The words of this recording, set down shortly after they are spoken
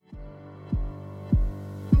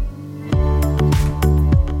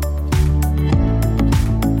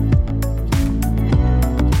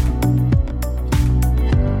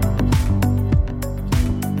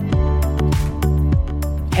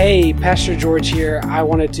Pastor George here. I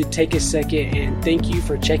wanted to take a second and thank you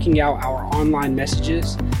for checking out our online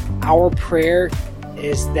messages. Our prayer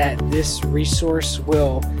is that this resource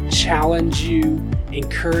will challenge you,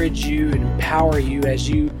 encourage you, and empower you as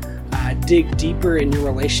you dig deeper in your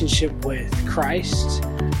relationship with Christ.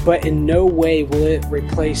 But in no way will it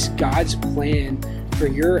replace God's plan for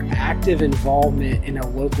your active involvement in a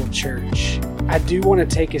local church. I do want to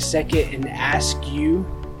take a second and ask you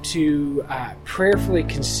to prayerfully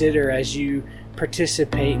consider, as you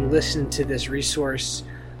participate and listen to this resource,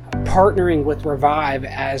 partnering with Revive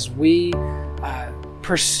as we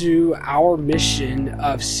pursue our mission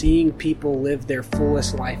of seeing people live their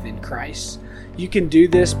fullest life in Christ. You can do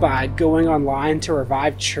this by going online to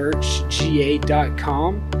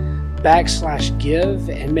revivechurchga.com/give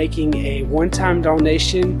and making a one-time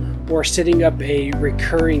donation or setting up a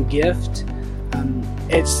recurring gift.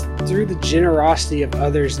 It's through the generosity of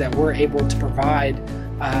others that we're able to provide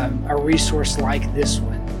a resource like this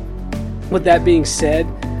one. With that being said,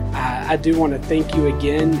 I do want to thank you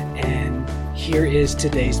again, and here is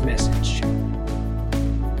today's message.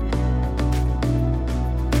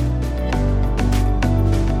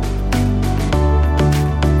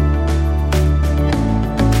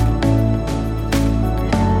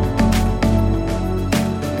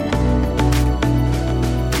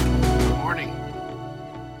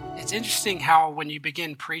 Interesting how when you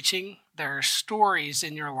begin preaching, there are stories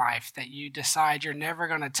in your life that you decide you're never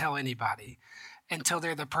going to tell anybody until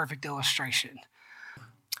they're the perfect illustration.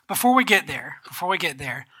 Before we get there,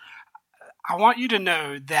 I want you to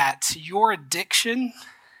know that your addiction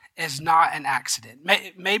is not an accident.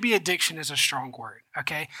 Maybe addiction is a strong word,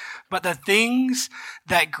 okay? But the things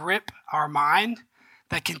that grip our mind,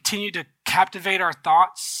 that continue to captivate our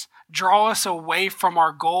thoughts, draw us away from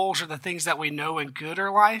our goals or the things that we know in good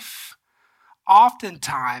or life,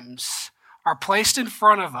 oftentimes are placed in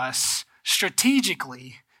front of us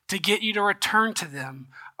strategically to get you to return to them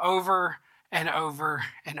over and over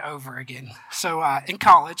and over again. So in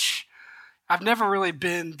college, I've never really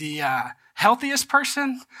been the healthiest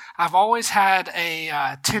person. I've always had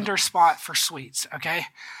a tender spot for sweets, okay?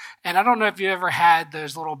 And I don't know if you ever had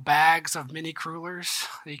those little bags of mini crullers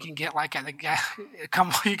that you can get like at the gas.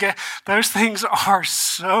 Those things are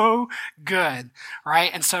so good,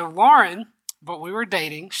 right? And so Lauren, but we were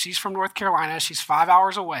dating. She's from North Carolina. She's 5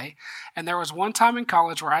 hours away. And there was one time in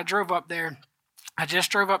college where I drove up there. I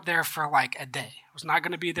just drove up there for like a day. I was not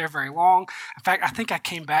going to be there very long. In fact, I think I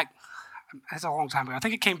came back. That's a long time ago. I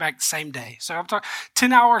think it came back the same day. So I'm talking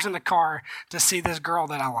 10 hours in the car to see this girl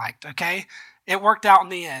that I liked, okay? It worked out in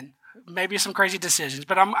the end. Maybe some crazy decisions,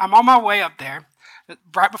 but I'm on my way up there.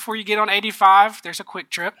 Right before you get on 85, there's a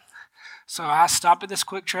Quick Trip. So I stop at this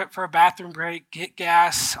Quick Trip for a bathroom break, get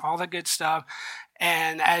gas, all the good stuff.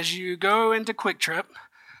 And as you go into Quick Trip,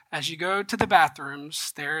 as you go to the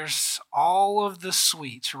bathrooms, there's all of the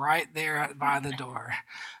sweets right there by the door.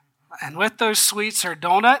 And with those sweets are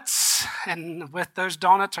donuts, and with those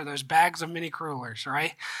donuts are those bags of mini crullers,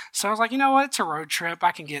 right? So I was like, you know what? It's a road trip.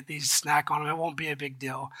 I can get these, snack on them. It won't be a big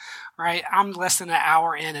deal, right? I'm less than an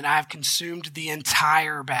hour in, and I've consumed the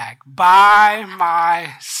entire bag by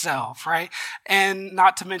myself, right? And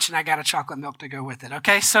not to mention, I got a chocolate milk to go with it,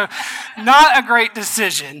 okay? So not a great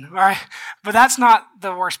decision, right? But that's not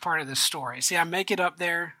the worst part of this story. See, I make it up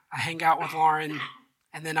there. I hang out with Lauren,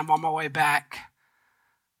 and then I'm on my way back.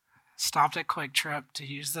 Stopped at Quick Trip to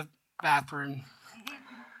use the bathroom.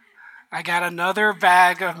 I got another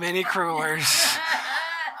bag of mini crullers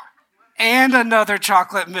and another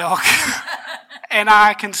chocolate milk, and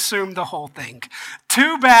I consumed the whole thing.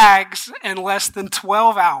 2 bags in less than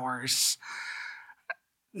 12 hours.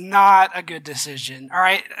 Not a good decision. All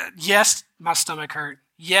right. Yes, my stomach hurt.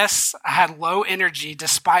 Yes, I had low energy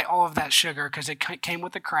despite all of that sugar because it came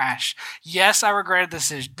with a crash. Yes, I regretted this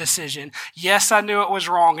decision. Yes, I knew it was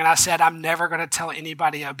wrong, and I said, I'm never going to tell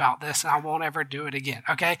anybody about this, and I won't ever do it again,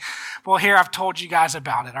 okay? Well, here I've told you guys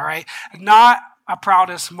about it, all right? Not a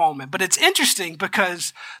proudest moment, but it's interesting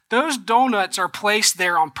because those donuts are placed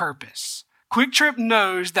there on purpose. Quick Trip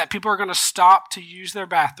knows that people are going to stop to use their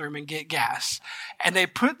bathroom and get gas. And they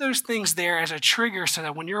put those things there as a trigger so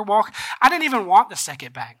that when you're walking, I didn't even want the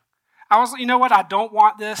second bag. I was, you know what, I don't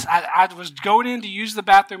want this. I was going in to use the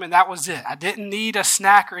bathroom and that was it. I didn't need a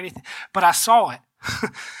snack or anything, but I saw it.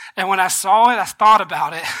 And when I saw it, I thought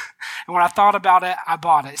about it. And when I thought about it, I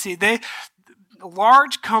bought it. See,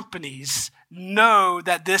 large companies know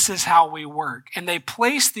that this is how we work. And they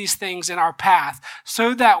place these things in our path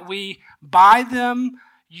so that we buy them,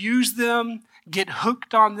 use them, get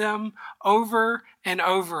hooked on them over and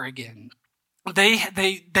over again.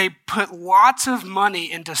 They put lots of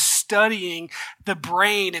money into studying the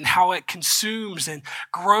brain and how it consumes and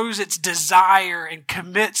grows its desire and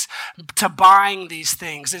commits to buying these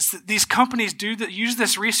things. These companies use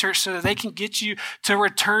this research so that they can get you to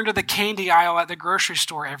return to the candy aisle at the grocery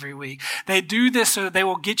store every week. They do this so that they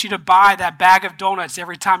will get you to buy that bag of donuts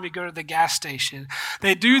every time you go to the gas station.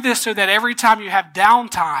 They do this so that every time you have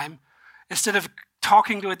downtime, instead of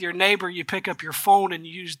talking with your neighbor, you pick up your phone and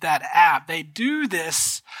use that app. They do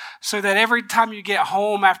this so that every time you get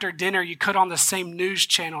home after dinner, you cut on the same news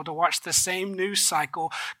channel to watch the same news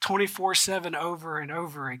cycle 24/7 over and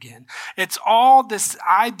over again. It's all this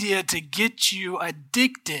idea to get you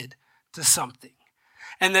addicted to something.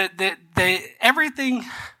 And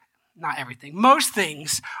most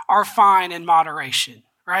things are fine in moderation,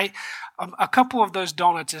 right? A couple of those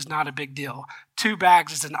donuts is not a big deal. 2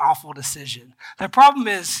 bags is an awful decision. The problem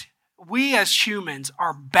is we as humans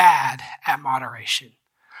are bad at moderation.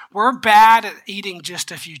 We're bad at eating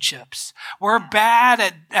just a few chips. We're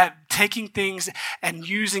bad at taking things and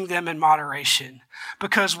using them in moderation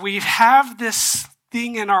because we have this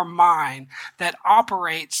thing in our mind that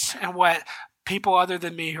operates in what people other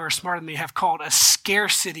than me who are smarter than me have called a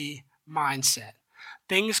scarcity mindset.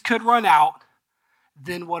 Things could run out.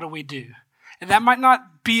 Then what do? And that might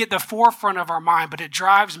not be at the forefront of our mind, but it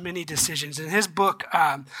drives many decisions. In his book,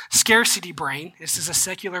 Scarcity Brain, this is a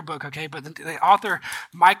secular book, okay, but the author,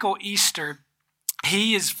 Michael Easter,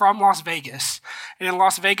 he is from Las Vegas. And in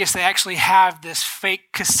Las Vegas, they actually have this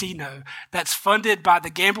fake casino that's funded by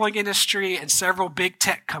the gambling industry and several big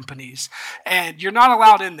tech companies. And you're not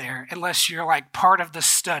allowed in there unless you're like part of the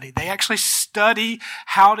study. They actually study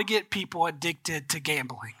how to get people addicted to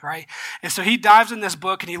gambling, right? And so he dives in this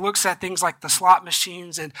book and he looks at things like the slot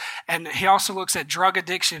machines and he also looks at drug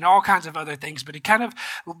addiction and all kinds of other things. But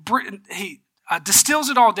he distills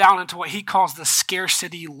it all down into what he calls the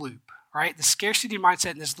scarcity loop. Right? The scarcity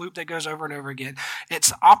mindset in this loop that goes over and over again.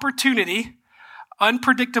 It's opportunity,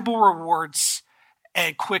 unpredictable rewards,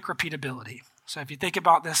 and quick repeatability. So if you think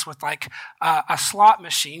about this with like a slot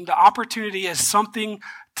machine, the opportunity is something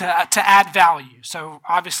to add value. So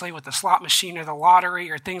obviously with the slot machine or the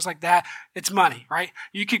lottery or things like that, it's money, right?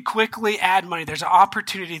 You could quickly add money. There's an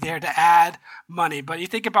opportunity there to add money. But you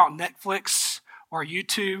think about Netflix or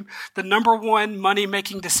YouTube, the number one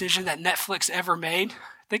money-making decision that Netflix ever made.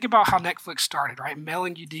 Think about how Netflix started, right?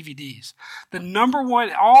 Mailing you DVDs. The number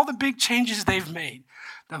one, all the big changes they've made,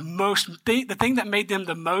 the thing that made them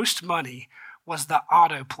the most money was the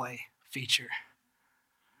autoplay feature,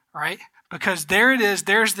 right? Because there it is,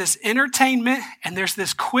 there's this entertainment and there's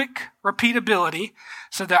this quick repeatability.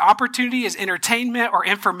 So the opportunity is entertainment or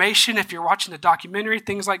information if you're watching the documentary,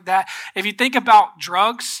 things like that. If you think about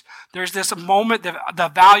drugs, there's this moment,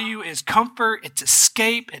 the value is comfort, it's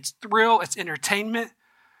escape, it's thrill, it's entertainment.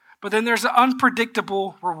 But then there's the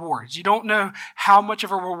unpredictable rewards. You don't know how much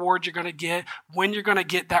of a reward you're going to get, when you're going to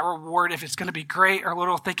get that reward, if it's going to be great or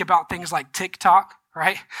little. Think about things like TikTok,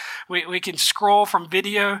 right? We can scroll from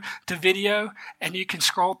video to video, and you can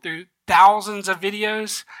scroll through thousands of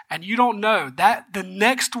videos, and you don't know that the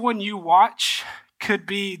next one you watch could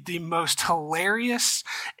be the most hilarious,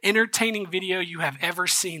 entertaining video you have ever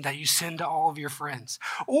seen that you send to all of your friends.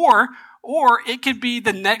 Or it could be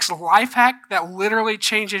the next life hack that literally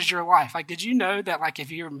changes your life. Like, did you know that like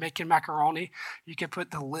if you're making macaroni, you could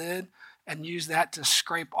put the lid and use that to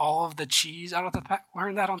scrape all of the cheese out of the pack?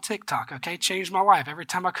 Learned that on TikTok, okay? Changed my life. Every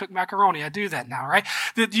time I cook macaroni, I do that now, right?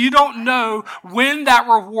 That you don't know when that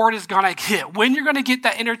reward is going to hit, when you're going to get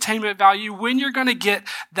that entertainment value, when you're going to get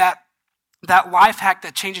that life hack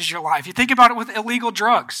that changes your life. You think about it with illegal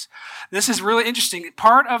drugs. This is really interesting.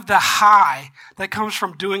 Part of the high that comes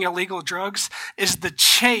from doing illegal drugs is the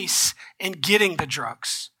chase in getting the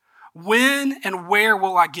drugs. When and where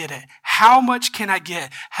will I get it? How much can I get?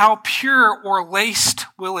 How pure or laced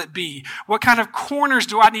will it be? What kind of corners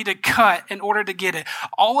do I need to cut in order to get it?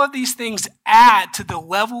 All of these things add to the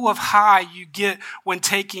level of high you get when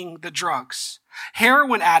taking the drugs.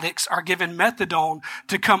 Heroin addicts are given methadone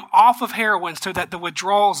to come off of heroin so that the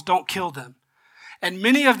withdrawals don't kill them. And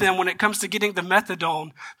many of them, when it comes to getting the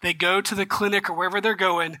methadone, they go to the clinic or wherever they're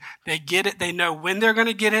going, they get it, they know when they're going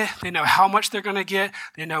to get it, they know how much they're going to get,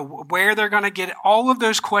 they know where they're going to get it. All of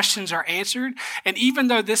those questions are answered. And even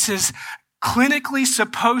though this is clinically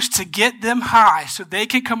supposed to get them high so they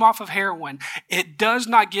can come off of heroin, it does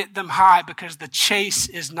not get them high because the chase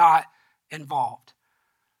is not involved.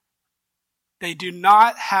 They do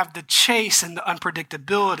not have the chase and the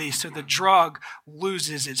unpredictability, so the drug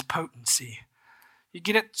loses its potency. You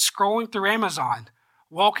get it scrolling through Amazon.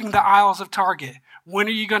 walking the aisles of Target. When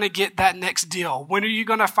are you going to get that next deal? When are you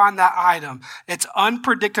going to find that item? It's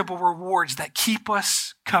unpredictable rewards that keep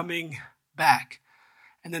us coming back.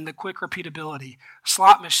 And then the quick repeatability.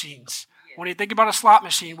 Slot machines. When you think about a slot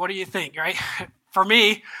machine, what do you think, right? For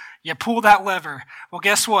me, you pull that lever. Well,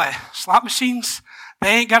 guess what? Slot machines, they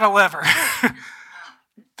ain't got a lever.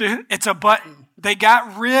 It's a button. They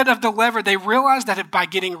got rid of the lever. They realized that by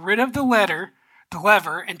getting rid of the lever,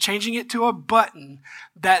 and changing it to a button,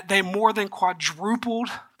 that they more than quadrupled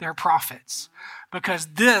their profits. Because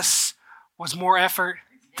this was more effort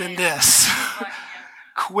than this.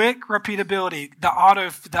 Quick repeatability, the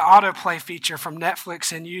autoplay feature from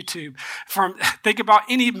Netflix and YouTube. Think about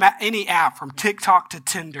any app, from TikTok to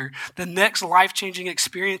Tinder. The next life-changing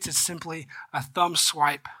experience is simply a thumb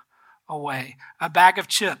swipe away. A bag of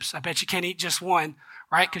chips. I bet you can't eat just one,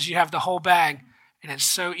 right? Because you have the whole bag, and it's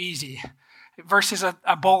so easy. Versus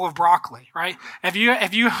a bowl of broccoli, right? If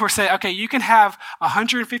you were saying, okay, you can have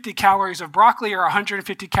 150 calories of broccoli or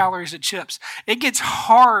 150 calories of chips, it gets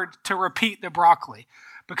hard to repeat the broccoli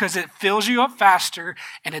because it fills you up faster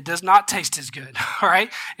and it does not taste as good, all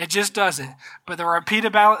right? It just doesn't. But the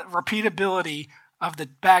repeatability of the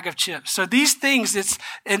bag of chips. So these things,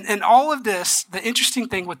 and all of this, the interesting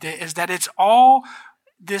thing with it is that it's all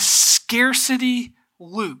this scarcity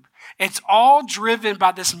loop. It's all driven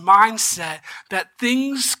by this mindset that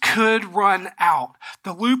things could run out.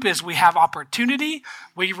 The loop is we have opportunity,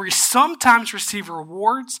 we sometimes receive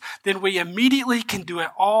rewards, then we immediately can do it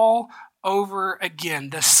all over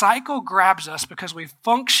again. The cycle grabs us because we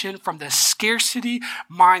function from the scarcity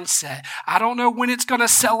mindset. I don't know when it's going to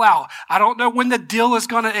sell out. I don't know when the deal is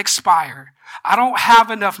going to expire. I don't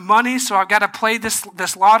have enough money, so I've got to play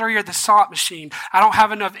this lottery or the slot machine. I don't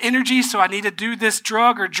have enough energy, so I need to do this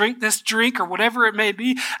drug or drink this drink or whatever it may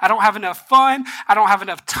be. I don't have enough fun. I don't have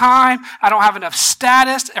enough time. I don't have enough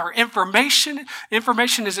status or information.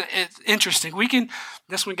 Information is interesting.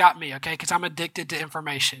 This one got me, okay, because I'm addicted to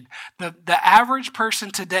information. The average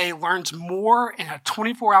person today learns more in a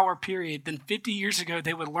 24-hour period than 50 years ago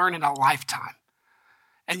they would learn in a lifetime.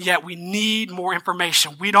 And yet we need more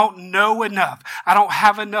information. We don't know enough. I don't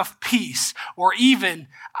have enough peace. Or even,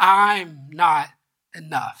 I'm not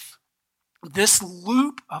enough. This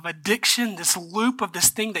loop of addiction, this loop of this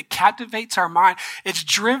thing that captivates our mind, it's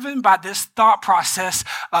driven by this thought process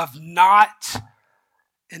of not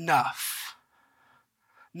enough.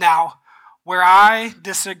 Now, where I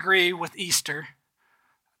disagree with Easter,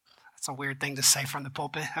 that's a weird thing to say from the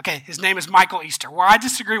pulpit. Okay, his name is Michael Easter. Where I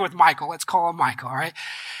disagree with Michael, let's call him Michael, all right,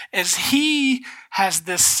 is he has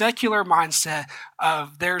this secular mindset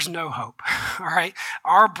of there's no hope, all right?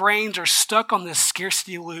 Our brains are stuck on this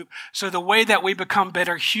scarcity loop, so the way that we become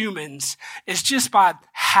better humans is just by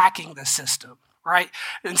hacking the system, right?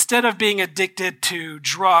 Instead of being addicted to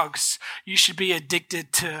drugs, you should be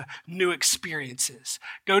addicted to new experiences.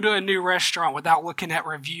 Go to a new restaurant without looking at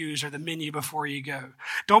reviews or the menu before you go.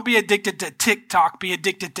 Don't be addicted to TikTok, be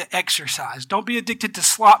addicted to exercise. Don't be addicted to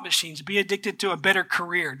slot machines, be addicted to a better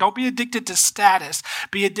career. Don't be addicted to status,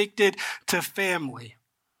 be addicted to family.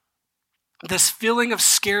 This feeling of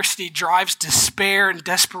scarcity drives despair and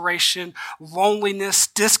desperation, loneliness,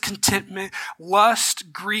 discontentment,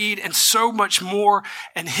 lust, greed, and so much more.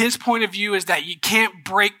 And his point of view is that you can't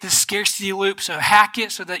break the scarcity loop, so hack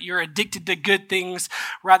it so that you're addicted to good things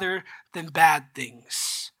rather than bad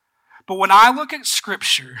things. But when I look at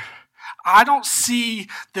Scripture, I don't see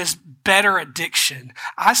this better addiction.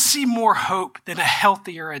 I see more hope than a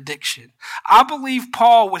healthier addiction. I believe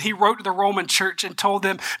Paul, when he wrote to the Roman church and told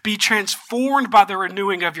them, be transformed by the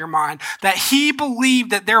renewing of your mind, that he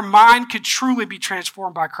believed that their mind could truly be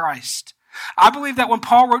transformed by Christ. I believe that when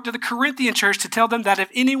Paul wrote to the Corinthian church to tell them that if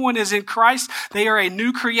anyone is in Christ, they are a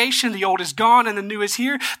new creation, the old is gone and the new is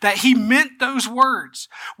here, that he meant those words.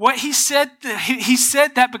 What he said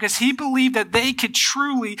that because he believed that they could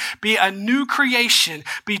truly be a new creation,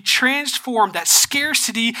 be transformed, that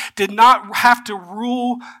scarcity did not have to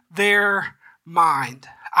rule their mind.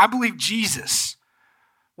 I believe Jesus,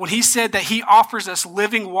 when he said that he offers us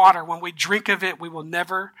living water, when we drink of it, we will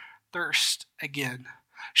never thirst again.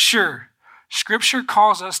 Sure, Scripture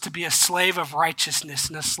calls us to be a slave of righteousness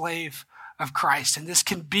and a slave of Christ. And this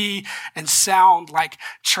can be and sound like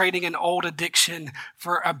trading an old addiction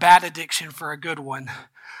for a bad addiction for a good one.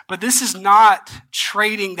 But this is not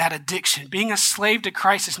trading that addiction. Being a slave to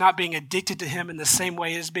Christ is not being addicted to him in the same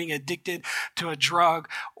way as being addicted to a drug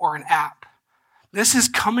or an app. This is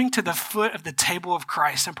coming to the foot of the table of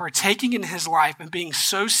Christ and partaking in his life and being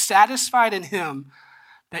so satisfied in him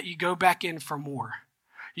that you go back in for more.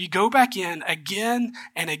 You go back in again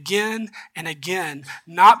and again and again,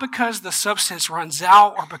 not because the substance runs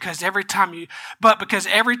out or because every time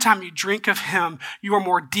you drink of him, you are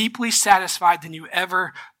more deeply satisfied than you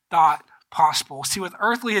ever thought possible. See, with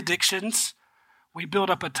earthly addictions, we build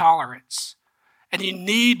up a tolerance, and you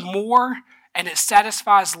need more and it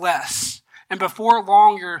satisfies less. And before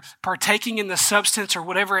long, you're partaking in the substance or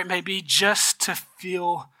whatever it may be just to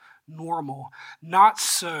feel normal. Not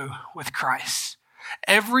so with Christ.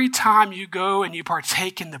 Every time you go and you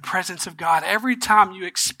partake in the presence of God, every time you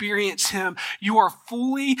experience him, you are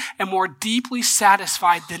fully and more deeply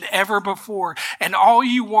satisfied than ever before. And all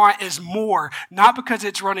you want is more, not because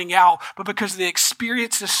it's running out, but because the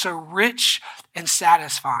experience is so rich and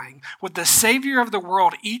satisfying. With the Savior of the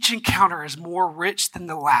world, each encounter is more rich than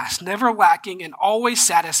the last, never lacking and always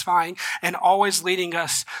satisfying and always leading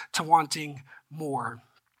us to wanting more.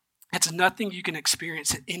 It's nothing you can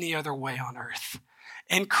experience any other way on earth.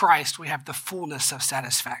 In Christ, we have the fullness of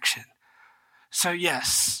satisfaction. So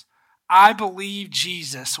yes, I believe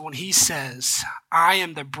Jesus when he says, I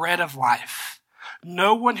am the bread of life.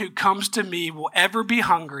 No one who comes to me will ever be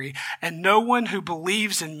hungry, and no one who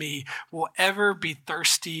believes in me will ever be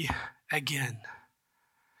thirsty again.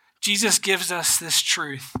 Jesus gives us this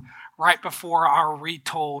truth right before our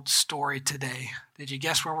retold story today. Did you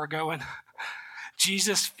guess where we're going?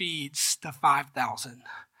 Jesus feeds the 5,000.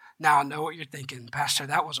 Now, I know what you're thinking, Pastor,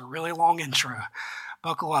 that was a really long intro.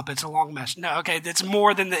 Buckle up, it's a long message. No, okay, it's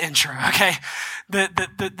more than the intro, okay?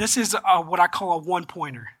 This is what I call a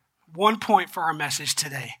one-pointer. 1 point for our message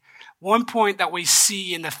today. 1 point that we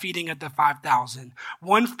see in the feeding of the 5,000.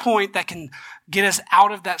 1 point that can get us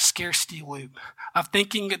out of that scarcity loop of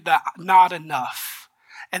thinking that not enough.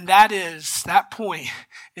 And that point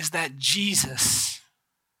is that Jesus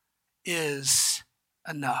is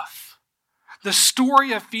enough. The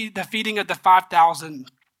story of the feeding of the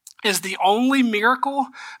 5,000 is the only miracle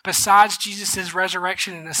besides Jesus'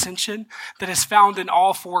 resurrection and ascension that is found in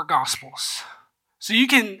all 4 Gospels. So you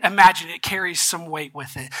can imagine it carries some weight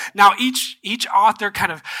with it. Now, each author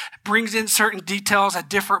kind of brings in certain details at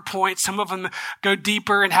different points. Some of them go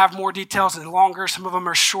deeper and have more details and longer. Some of them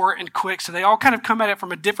are short and quick. So they all kind of come at it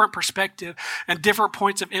from a different perspective and different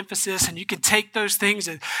points of emphasis. And you can take those things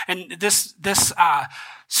and this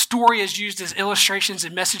story is used as illustrations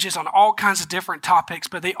and messages on all kinds of different topics,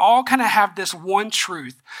 but they all kind of have this one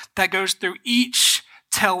truth that goes through each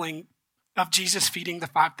telling of Jesus feeding the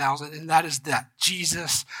 5,000, and that is that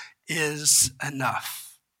Jesus is enough.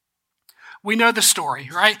 We know the story,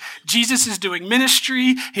 right? Jesus is doing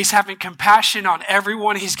ministry. He's having compassion on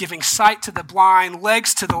everyone. He's giving sight to the blind,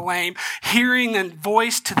 legs to the lame, hearing and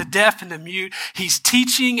voice to the deaf and the mute. He's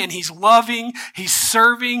teaching and he's loving, he's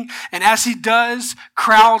serving. And as he does,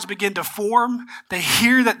 crowds begin to form. They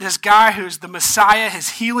hear that this guy who's the Messiah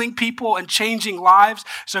is healing people and changing lives.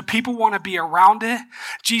 So people want to be around it.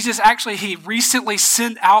 Jesus he recently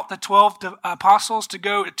sent out the 12 apostles to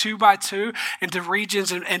go 2 by 2 into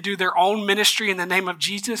regions and do their own ministry in the name of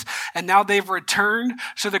Jesus, and now they've returned.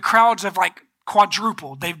 So the crowds have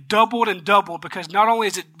quadrupled. They've doubled and doubled because not only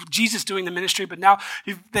is it Jesus doing the ministry, but now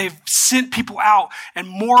they've sent people out and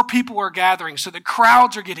more people are gathering. So the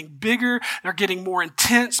crowds are getting bigger. They're getting more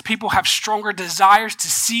intense. People have stronger desires to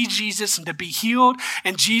see Jesus and to be healed.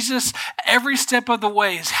 And Jesus, every step of the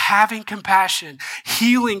way, is having compassion,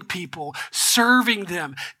 healing people, serving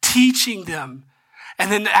them, teaching them.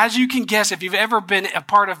 And then as you can guess, if you've ever been a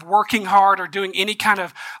part of working hard or doing any kind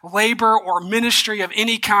of labor or ministry of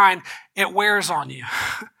any kind, it wears on you.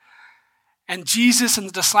 And Jesus and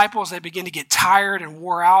the disciples, they begin to get tired and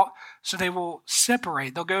wore out, so they will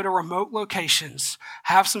separate. They'll go to remote locations,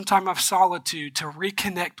 have some time of solitude to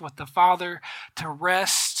reconnect with the Father, to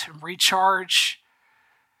rest and recharge.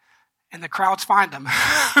 And the crowds find them.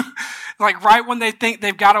 Right when they think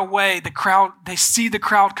they've got away, they see the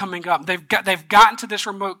crowd coming up. They've gotten to this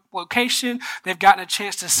remote location. They've gotten a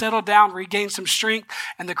chance to settle down, regain some strength,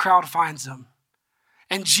 and the crowd finds them.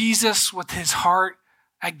 And Jesus, with his heart,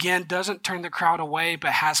 again, doesn't turn the crowd away,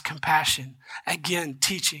 but has compassion. Again,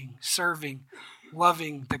 teaching, serving,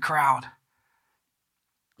 loving the crowd.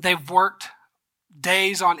 They've worked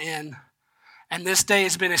days on end. And this day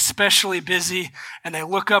has been especially busy, and they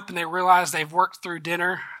look up and they realize they've worked through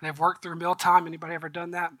dinner. They've worked through mealtime. Anybody ever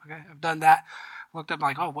done that? Okay, I've done that. Looked up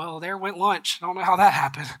oh, well, there went lunch. I don't know how that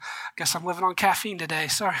happened. Guess I'm living on caffeine today.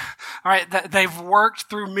 Sorry. All right, they've worked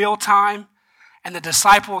through mealtime, and the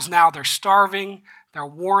disciples now, they're starving. They're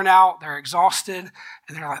worn out. They're exhausted,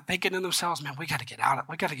 and they're thinking to themselves, man, we got to get out of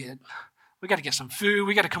it. We got to get some food.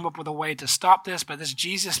 We got to come up with a way to stop this. But this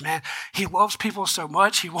Jesus, man, he loves people so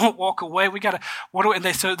much. He won't walk away. We got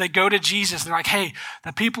to, so they go to Jesus. They're like, hey,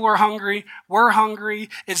 the people are hungry. We're hungry.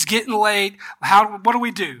 It's getting late. What do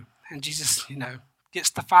we do? And Jesus, gets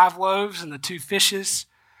the 5 loaves and the 2 fishes.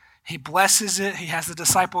 He blesses it. He has the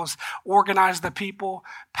disciples organize the people,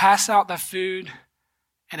 pass out the food,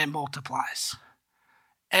 and it multiplies.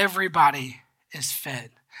 Everybody is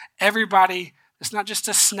fed. Everybody, it's not just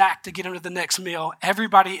a snack to get them to the next meal.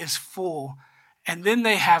 Everybody is full. And then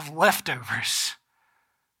they have leftovers.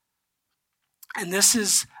 And this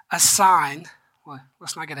is a sign. Well,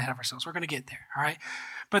 let's not get ahead of ourselves. We're going to get there, all right?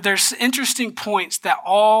 But there's interesting points that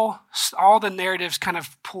all the narratives kind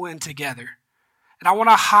of pull in together. And I want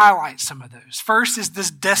to highlight some of those. First is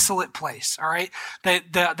this desolate place, all right?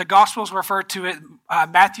 The Gospels refer to it.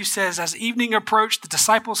 Matthew says, as evening approached, the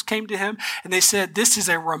disciples came to him, and they said, this is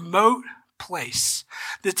a remote place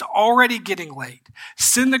that's already getting late.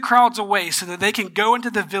 Send the crowds away so that they can go into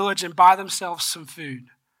the village and buy themselves some food.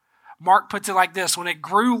 Mark puts it like this. When it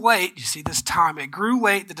grew late, you see this time, it grew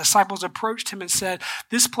late, the disciples approached him and said,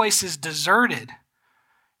 this place is deserted,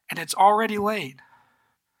 and it's already late.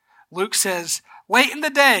 Luke says, late in the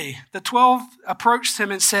day, the 12 approached him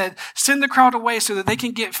and said, send the crowd away so that they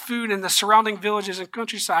can get food in the surrounding villages and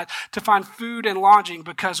countryside to find food and lodging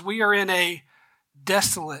because we are in a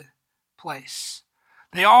desolate place.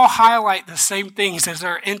 They all highlight the same things as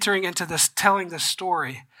they're entering into this, telling the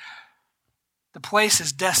story. The place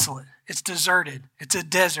is desolate. It's deserted. It's a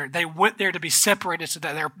desert. They went there to be separated so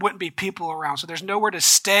that there wouldn't be people around. So there's nowhere to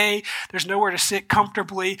stay. There's nowhere to sit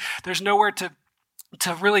comfortably. There's nowhere to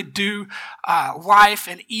really do life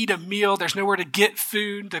and eat a meal. There's nowhere to get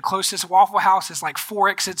food. The closest Waffle House is like 4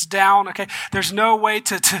 exits down. Okay, there's no way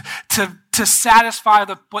to satisfy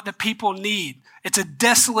what the people need. It's a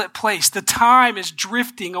desolate place. The time is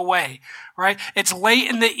drifting away, right? It's late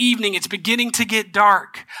in the evening. It's beginning to get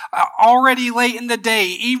dark. Already late in the day,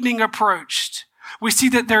 evening approached. We see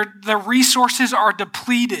that their resources are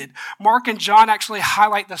depleted. Mark and John actually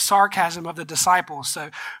highlight the sarcasm of the disciples. So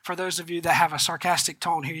for those of you that have a sarcastic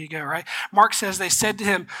tone, here you go, right? Mark says they said to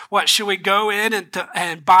him, what, should we go in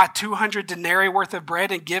and buy 200 denarii worth of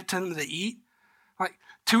bread and give to them to eat?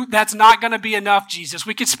 That's not going to be enough, Jesus.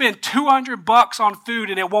 We could spend $200 on food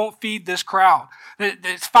and it won't feed this crowd.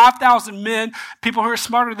 It's 5,000 men. People who are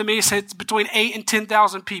smarter than me say it's between 8,000 and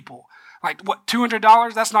 10,000 people. Like what,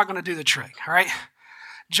 $200? That's not going to do the trick, all right?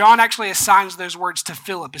 John actually assigns those words to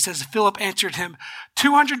Philip. It says, Philip answered him,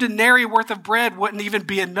 200 denarii worth of bread wouldn't even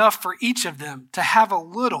be enough for each of them to have a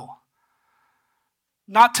little.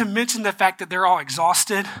 Not to mention the fact that they're all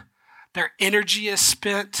exhausted. Their energy is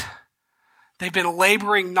spent. They've been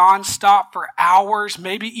laboring nonstop for hours,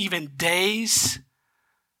 maybe even days.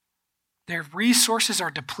 Their resources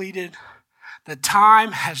are depleted. The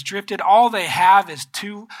time has drifted. All they have is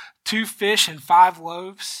two fish and 5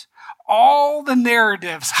 loaves. All the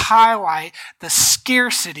narratives highlight the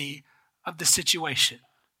scarcity of the situation.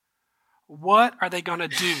 What are they going to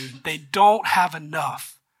do? They don't have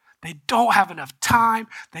enough. They don't have enough time.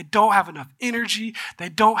 They don't have enough energy. They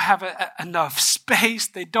don't have enough space.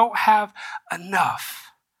 They don't have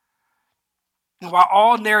enough. And while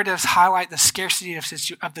all narratives highlight the scarcity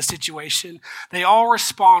of the situation, they all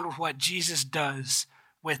respond with what Jesus does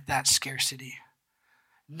with that scarcity.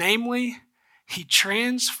 Namely, he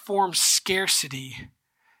transforms scarcity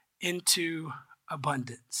into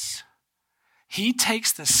abundance. He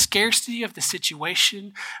takes the scarcity of the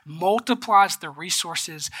situation, multiplies the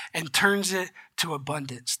resources, and turns it to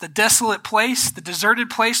abundance. The desolate place, the deserted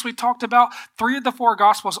place we talked about, 3 of the 4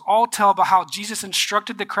 Gospels all tell about how Jesus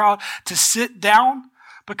instructed the crowd to sit down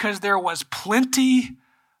because there was plenty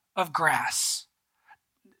of grass.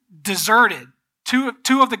 Deserted.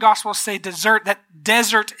 Two of the Gospels say desert. That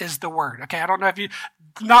desert is the word. Okay, I don't know if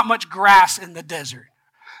not much grass in the desert.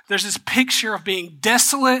 There's this picture of being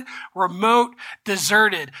desolate, remote,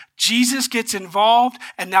 deserted. Jesus gets involved,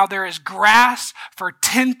 and now there is grass for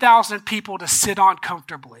 10,000 people to sit on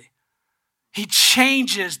comfortably. He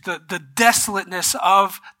changes the desolateness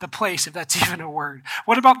of the place, if that's even a word.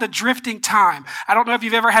 What about the drifting time? I don't know if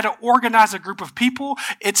you've ever had to organize a group of people.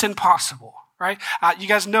 It's impossible. Right? You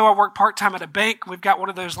guys know I work part-time at a bank. We've got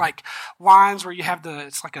one of those like lines where you have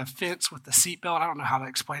it's like a fence with the seatbelt. I don't know how to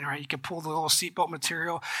explain it, right? You can pull the little seatbelt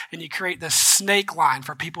material and you create this snake line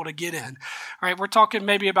for people to get in. All right, we're talking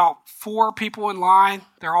maybe about 4 people in line.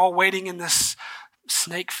 They're all waiting in this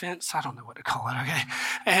snake fence. I don't know what to call it, okay?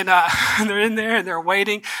 And they're in there and they're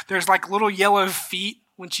waiting. There's like little yellow feet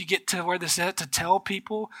once you get to where this is to tell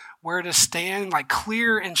people where to stand, like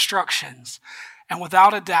clear instructions. And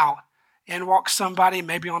without a doubt, in walks somebody,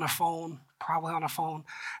 maybe on a phone, probably on a phone.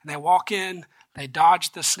 And they walk in, they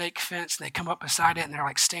dodge the snake fence, and they come up beside it, and they're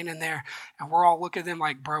like standing there. And we're all looking at them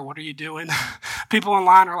like, bro, what are you doing? People in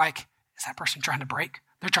line are like, is that person trying to break?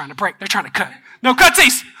 They're trying to break. They're trying to cut. No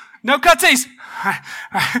cutsies. No cutsies.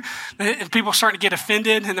 And people starting to get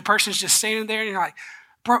offended, and the person's just standing there, and you're like,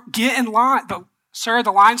 bro, get in line. But sir,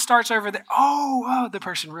 the line starts over there. Oh, the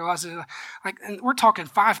person realizes, like, and we're talking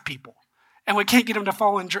 5 people. And we can't get them to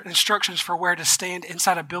follow instructions for where to stand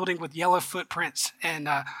inside a building with yellow footprints and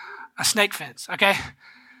a snake fence, okay?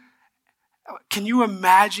 Can you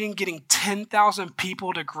imagine getting 10,000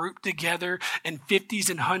 people to group together in 50s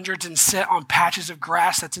and 100s and sit on patches of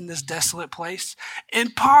grass that's in this desolate place?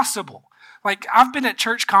 Impossible. Like, I've been at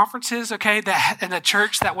church conferences, okay, that in a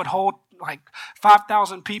church that would hold like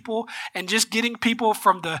 5,000 people, and just getting people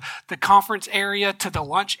from the conference area to the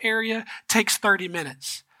lunch area takes 30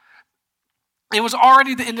 minutes. It was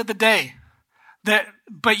already the end of the day.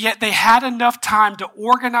 But yet they had enough time to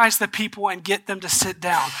organize the people and get them to sit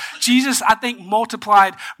down. Jesus, I think,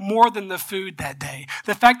 multiplied more than the food that day.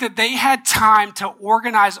 The fact that they had time to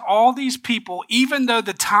organize all these people, even though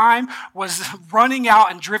the time was running out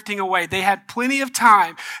and drifting away, they had plenty of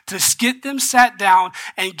time to get them sat down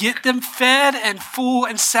and get them fed and full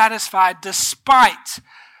and satisfied despite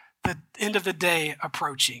the end of the day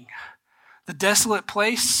approaching. The desolate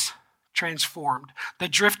place transformed. The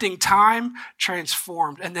drifting time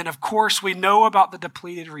transformed. And then, of course, we know about the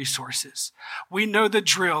depleted resources. We know the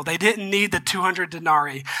drill. They didn't need the 200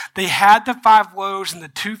 denarii. They had the 5 loaves and the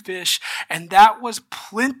 2 fish, and that was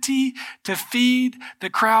plenty to feed the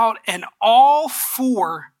crowd. And all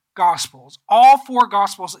 4 gospels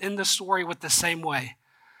in the story went the same way.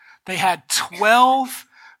 They had 12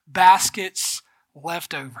 baskets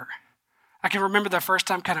left over. I can remember the first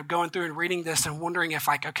time kind of going through and reading this and wondering if,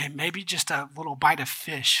 like, okay, maybe just a little bite of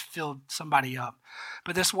fish filled somebody up.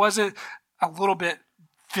 But this wasn't a little bit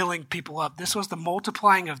filling people up. This was the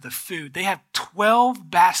multiplying of the food. They had 12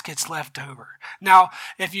 baskets left over. Now,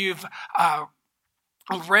 if you've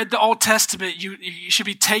read the Old Testament, you should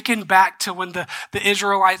be taken back to when the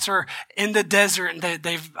Israelites are in the desert and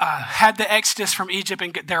they've had the exodus from Egypt,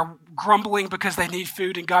 and they're grumbling because they need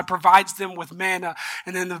food, and God provides them with manna,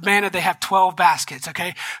 and then the manna, they have 12 baskets,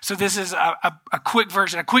 okay? So this is a quick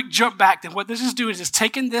version, a quick jump back. Then what this is doing is it's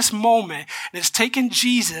taking this moment, and it's taking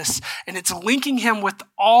Jesus, and it's linking him with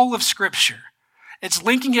all of Scripture. It's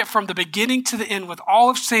linking it from the beginning to the end with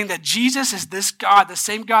all of saying that Jesus is this God, the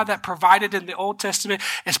same God that provided in the Old Testament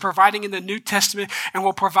is providing in the New Testament and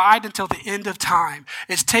will provide until the end of time.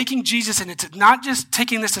 It's taking Jesus, and it's not just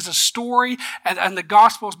taking this as a story and the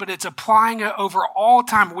Gospels, but it's applying it over all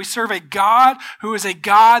time. We serve a God who is a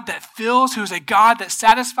God that fills, who is a God that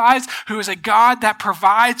satisfies, who is a God that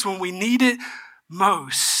provides when we need it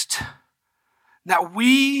most. Now,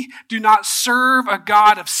 we do not serve a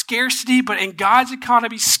God of scarcity, but in God's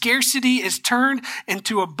economy, scarcity is turned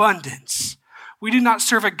into abundance. We do not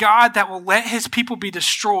serve a God that will let his people be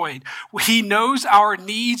destroyed. He knows our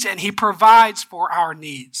needs, and he provides for our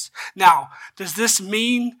needs. Now, does this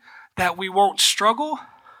mean that we won't struggle?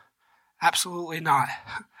 Absolutely not.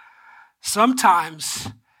 Sometimes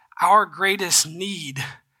our greatest need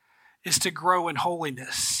is to grow in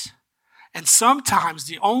holiness. And sometimes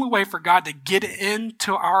the only way for God to get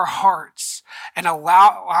into our hearts and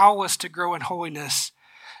allow us to grow in holiness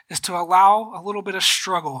is to allow a little bit of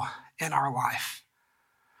struggle in our life.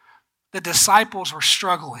 The disciples were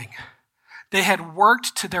struggling. They had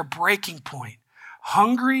worked to their breaking point,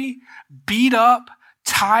 hungry, beat up,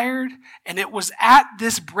 tired, and it was at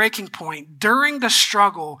this breaking point during the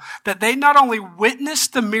struggle that they not only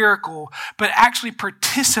witnessed the miracle, but actually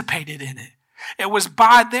participated in it. It was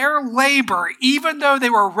by their labor, even though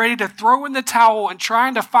they were ready to throw in the towel and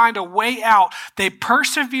trying to find a way out, they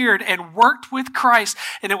persevered and worked with Christ.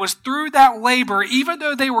 And it was through that labor, even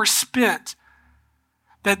though they were spent,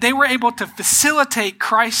 that they were able to facilitate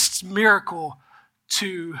Christ's miracle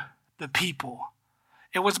to the people.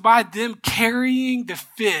 It was by them carrying the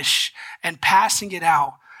fish and passing it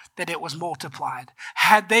out that it was multiplied.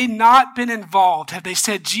 Had they not been involved, had they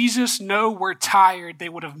said, Jesus, no, we're tired, they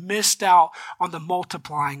would have missed out on the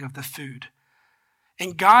multiplying of the food.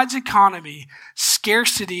 In God's economy,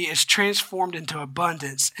 scarcity is transformed into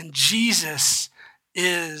abundance, and Jesus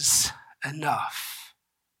is enough.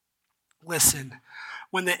 Listen,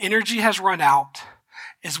 when the energy has run out,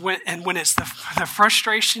 when it's the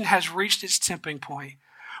frustration has reached its tipping point,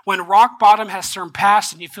 when rock bottom has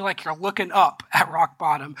surpassed and you feel like you're looking up at rock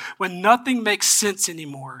bottom, when nothing makes sense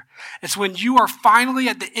anymore, it's when you are finally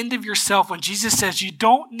at the end of yourself, when Jesus says, you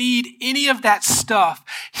don't need any of that stuff.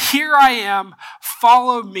 Here I am.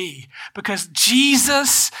 follow me because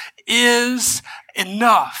Jesus is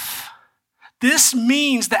enough. This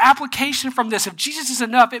means the application from this, if Jesus is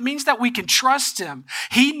enough, it means that we can trust him.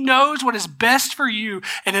 He knows what is best for you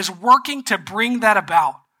and is working to bring that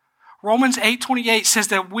about. Romans 8:28 says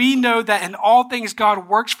that we know that in all things God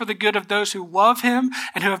works for the good of those who love him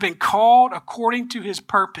and who have been called according to his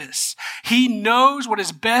purpose. He knows what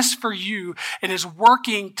is best for you and is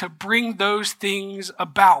working to bring those things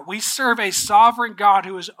about. We serve a sovereign God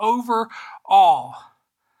who is over all.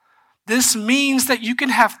 This means that you can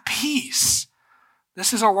have peace.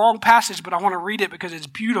 This is a long passage, but I want to read it because it's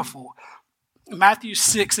beautiful. Matthew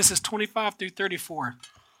 6, this is 25 through 34.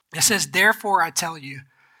 It says, "Therefore I tell you,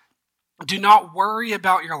 do not worry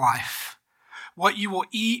about your life, what you will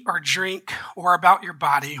eat or drink, or about your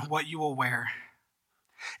body, what you will wear.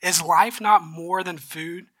 Is life not more than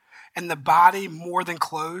food, and the body more than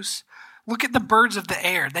clothes? Look at the birds of the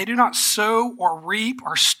air. They do not sow or reap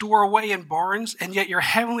or store away in barns, and yet your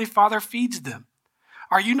heavenly Father feeds them.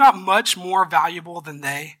 Are you not much more valuable than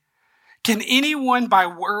they? Can anyone by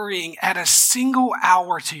worrying add a single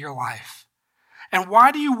hour to your life? And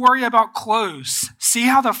why do you worry about clothes? See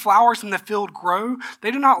how the flowers in the field grow?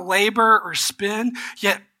 They do not labor or spin.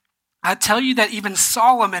 Yet I tell you that even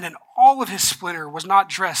Solomon in all of his splendor was not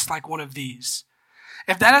dressed like one of these.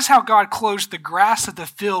 If that is how God clothes the grass of the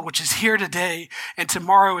field, which is here today and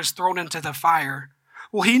tomorrow is thrown into the fire,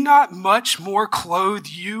 will he not much more clothe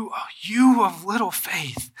you, you of little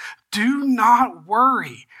faith? Do not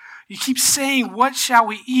worry. You keep saying, what shall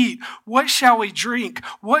we eat? What shall we drink?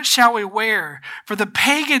 What shall we wear? For the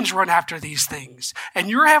pagans run after these things, and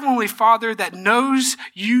your heavenly Father that knows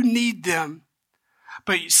you need them.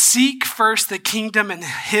 But seek first the kingdom and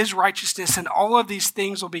his righteousness, and all of these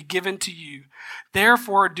things will be given to you.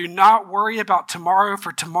 Therefore, do not worry about tomorrow,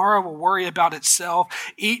 for tomorrow will worry about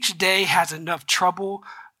itself. Each day has enough trouble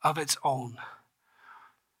of its own."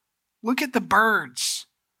 Look at the birds.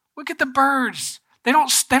 Look at the birds. They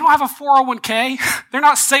don't have a 401k. They're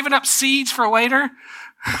not saving up seeds for later.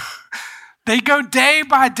 They go day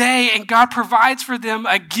by day, and God provides for them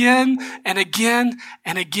again and again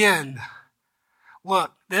and again.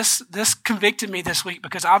 Look, this convicted me this week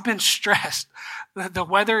because I've been stressed. The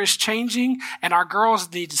weather is changing, and our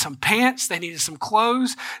girls needed some pants. They needed some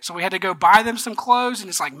clothes, so we had to go buy them some clothes. And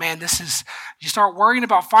it's like, man, you start worrying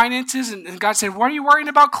about finances, and God said, what are you worrying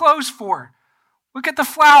about clothes for? Look at the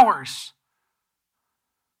flowers.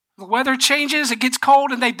 The weather changes, it gets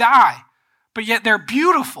cold, and they die. But yet they're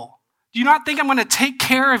beautiful. Do you not think I'm going to take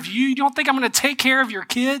care of you? You don't think I'm going to take care of your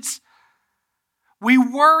kids? We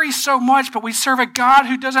worry so much, but we serve a God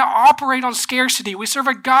who doesn't operate on scarcity. We serve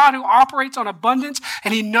a God who operates on abundance,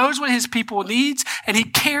 and he knows what his people needs, and he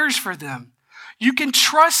cares for them. You can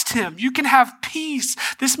trust him. You can have peace.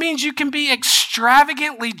 This means you can be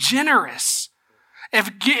extravagantly generous.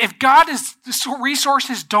 If God's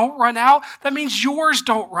resources don't run out, that means yours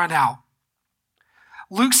don't run out.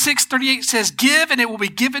 Luke 6:38 says, "Give and it will be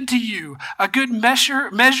given to you. A good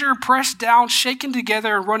measure pressed down, shaken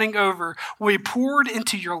together, and running over will be poured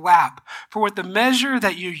into your lap. For with the measure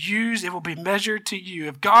that you use, it will be measured to you."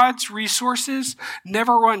 If God's resources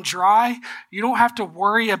never run dry, you don't have to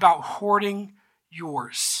worry about hoarding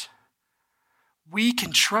yours. We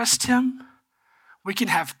can trust him. We can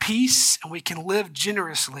have peace, and we can live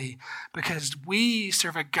generously because we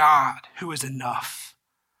serve a God who is enough.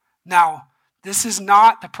 Now, this is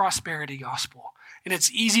not the prosperity gospel, and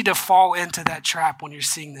it's easy to fall into that trap when you're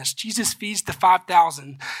seeing this. Jesus feeds the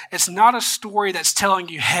 5,000. It's not a story that's telling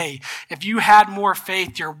you, hey, if you had more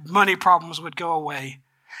faith, your money problems would go away.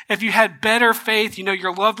 If you had better faith,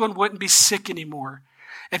 your loved one wouldn't be sick anymore.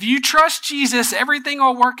 If you trust Jesus, everything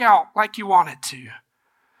will work out like you want it to.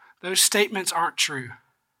 Those statements aren't true.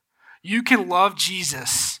 You can love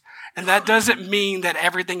Jesus, and that doesn't mean that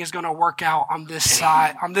everything is going to work out on this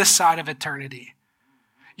side of eternity.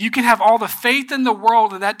 You can have all the faith in the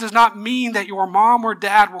world, and that does not mean that your mom or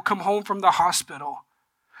dad will come home from the hospital.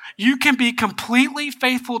 You can be completely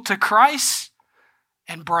faithful to Christ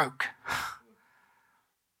and broke.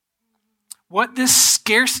 What this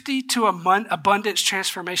scarcity to abundance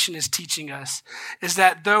transformation is teaching us is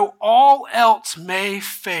that though all else may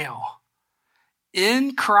fail,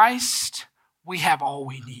 in Christ we have all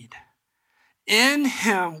we need. In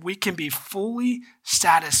him we can be fully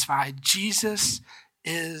satisfied. Jesus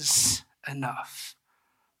is enough.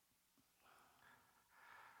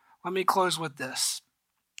 Let me close with this.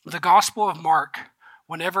 The Gospel of Mark,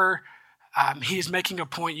 whenever he is making a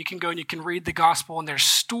point. You can go and you can read the gospel, and there's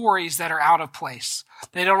stories that are out of place.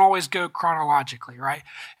 They don't always go chronologically, right?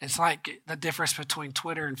 It's like the difference between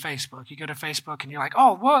Twitter and Facebook. You go to Facebook and you're like,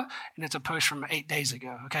 oh, what? And it's a post from 8 days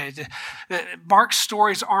ago, okay? Mark's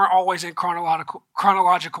stories aren't always in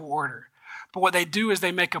chronological order. But what they do is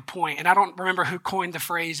they make a point, and I don't remember who coined the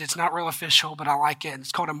phrase. It's not real official, but I like it.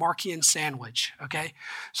 It's called a Markian sandwich, okay?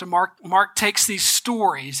 So Mark takes these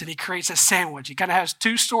stories, and he creates a sandwich. He kind of has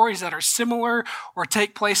two stories that are similar or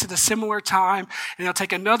take place at a similar time, and he'll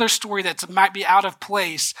take another story that might be out of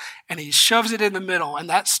place, and he shoves it in the middle, and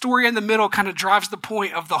that story in the middle kind of drives the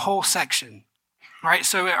point of the whole section. Right,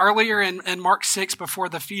 so earlier in Mark 6, before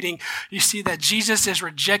the feeding, you see that Jesus is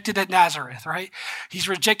rejected at Nazareth, right? He's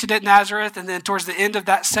rejected at Nazareth, and then towards the end of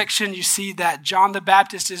that section, you see that John the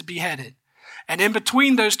Baptist is beheaded. And in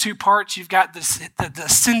between those two parts, you've got the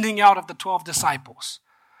sending out of the 12 disciples.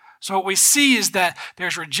 So what we see is that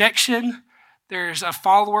there's rejection, there's a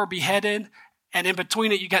follower beheaded, and in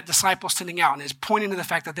between it, you got disciples sending out. And it's pointing to the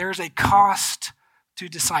fact that there is a cost to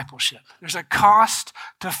discipleship. There's a cost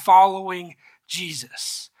to following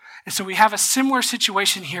Jesus. And so we have a similar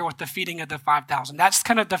situation here with the feeding of the 5,000. That's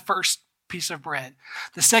kind of the first piece of bread.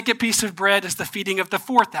 The second piece of bread is the feeding of the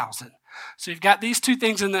 4,000. So you've got these two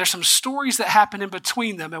things, and there's some stories that happen in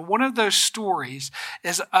between them. And one of those stories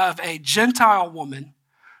is of a Gentile woman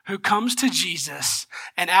who comes to Jesus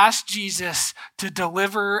and asks Jesus to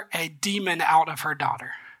deliver a demon out of her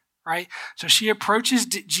daughter, right? So she approaches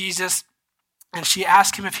Jesus and she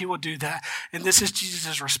asks him if he will do that. And this is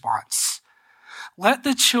Jesus' response. Let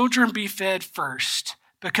the children be fed first,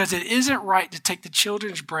 because it isn't right to take the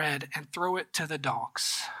children's bread and throw it to the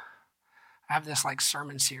dogs. I have this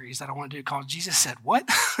sermon series that I want to do called Jesus Said What?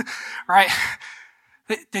 Right?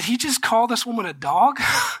 Did he just call this woman a dog?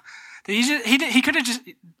 He could have just,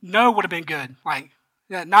 no would have been good.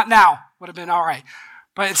 Not now would have been all right.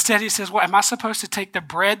 But instead he says, what, am I supposed to take the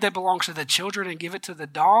bread that belongs to the children and give it to the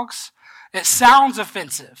dogs? It sounds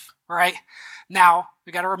offensive, right? Now,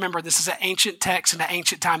 we got to remember this is an ancient text in an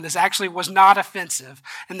ancient time. This actually was not offensive.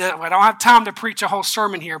 And I don't have time to preach a whole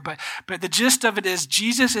sermon here, but the gist of it is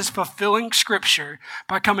Jesus is fulfilling Scripture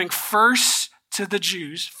by coming first to the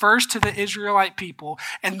Jews, first to the Israelite people,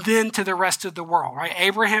 and then to the rest of the world, right?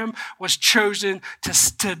 Abraham was chosen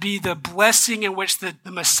to be the blessing in which the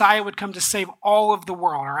Messiah would come to save all of the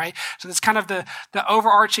world, all right? So that's kind of the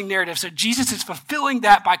overarching narrative. So Jesus is fulfilling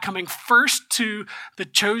that by coming first to the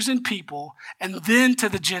chosen people and then to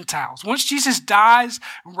the Gentiles. Once Jesus dies,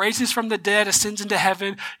 raises from the dead, ascends into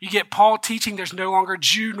heaven, you get Paul teaching there's no longer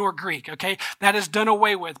Jew nor Greek, okay? That is done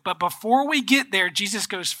away with. But before we get there, Jesus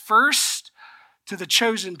goes first to the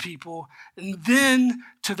chosen people, and then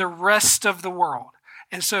to the rest of the world.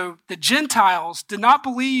 And so the Gentiles did not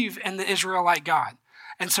believe in the Israelite God.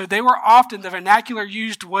 And so they were often, the vernacular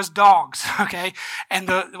used was dogs, okay? And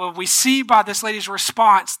what we see by this lady's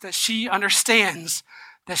response that she understands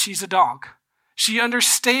that she's a dog. She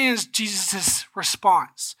understands Jesus'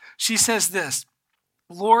 response. She says this,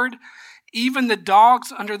 Lord, even the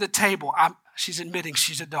dogs under the table, she's admitting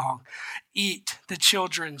she's a dog, eat the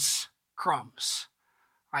children's crumbs.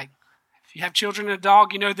 If you have children and a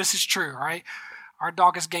dog, you know this is true, right? Our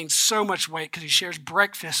dog has gained so much weight because he shares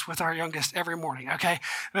breakfast with our youngest every morning, okay?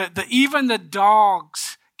 But even the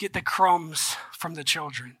dogs get the crumbs from the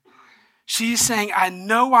children. She's saying, I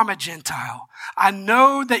know I'm a Gentile. I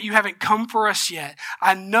know that you haven't come for us yet.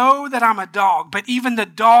 I know that I'm a dog, but even the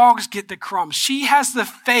dogs get the crumbs. She has the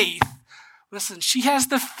faith. Listen, she has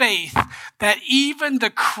the faith that even the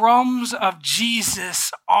crumbs of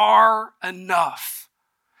Jesus are enough.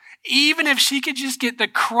 Even if she could just get the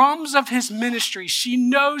crumbs of his ministry, she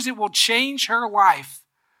knows it will change her life.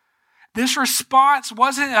 This response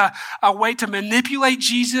wasn't a way to manipulate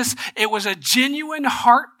Jesus. It was a genuine,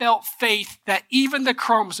 heartfelt faith that even the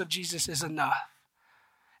crumbs of Jesus is enough.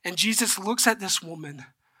 And Jesus looks at this woman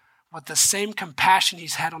with the same compassion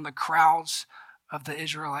he's had on the crowds of the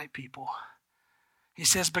Israelite people. He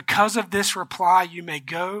says, because of this reply, you may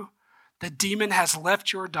go. The demon has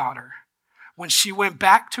left your daughter. When she went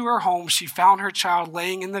back to her home, she found her child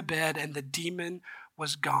laying in the bed, and the demon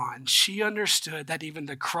was gone. She understood that even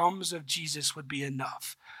the crumbs of Jesus would be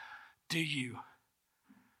enough. Do you?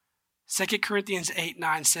 2 Corinthians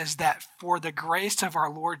 8:9 says that for the grace of our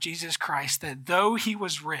Lord Jesus Christ, that though he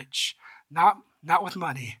was rich, not with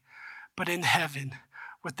money, but in heaven,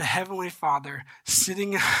 with the heavenly Father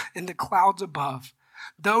sitting in the clouds above,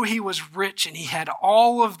 Though he was rich and he had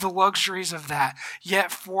all of the luxuries of that,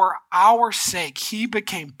 yet for our sake, he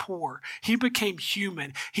became poor. He became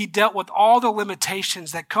human. He dealt with all the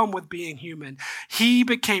limitations that come with being human. He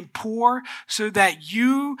became poor so that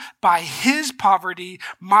you, by his poverty,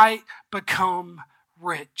 might become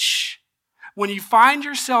rich. When you find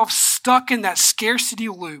yourself stuck in that scarcity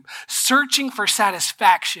loop, searching for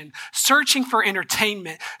satisfaction, searching for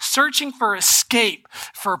entertainment, searching for escape,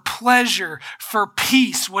 for pleasure, for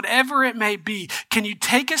peace, whatever it may be, can you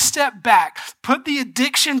take a step back, put the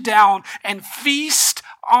addiction down, and feast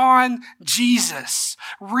on Jesus?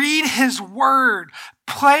 Read his word,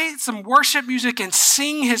 play some worship music and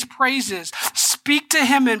sing his praises. Speak to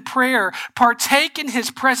him in prayer. Partake in his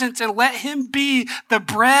presence and let him be the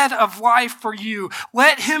bread of life for you.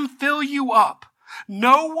 Let him fill you up.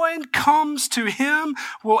 No one who comes to him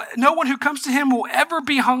will ever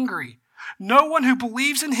be hungry. No one who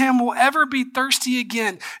believes in him will ever be thirsty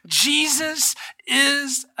again. Jesus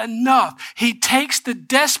is enough. He takes the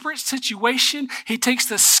desperate situation, he takes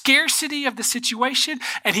the scarcity of the situation,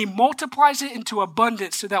 and he multiplies it into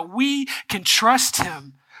abundance so that we can trust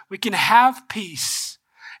him. We can have peace,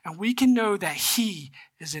 and we can know that he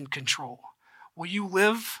is in control. Will you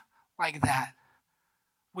live like that?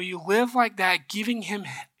 Will you live like that, giving him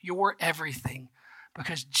your everything?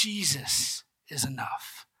 Because Jesus is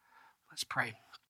enough. Let's pray.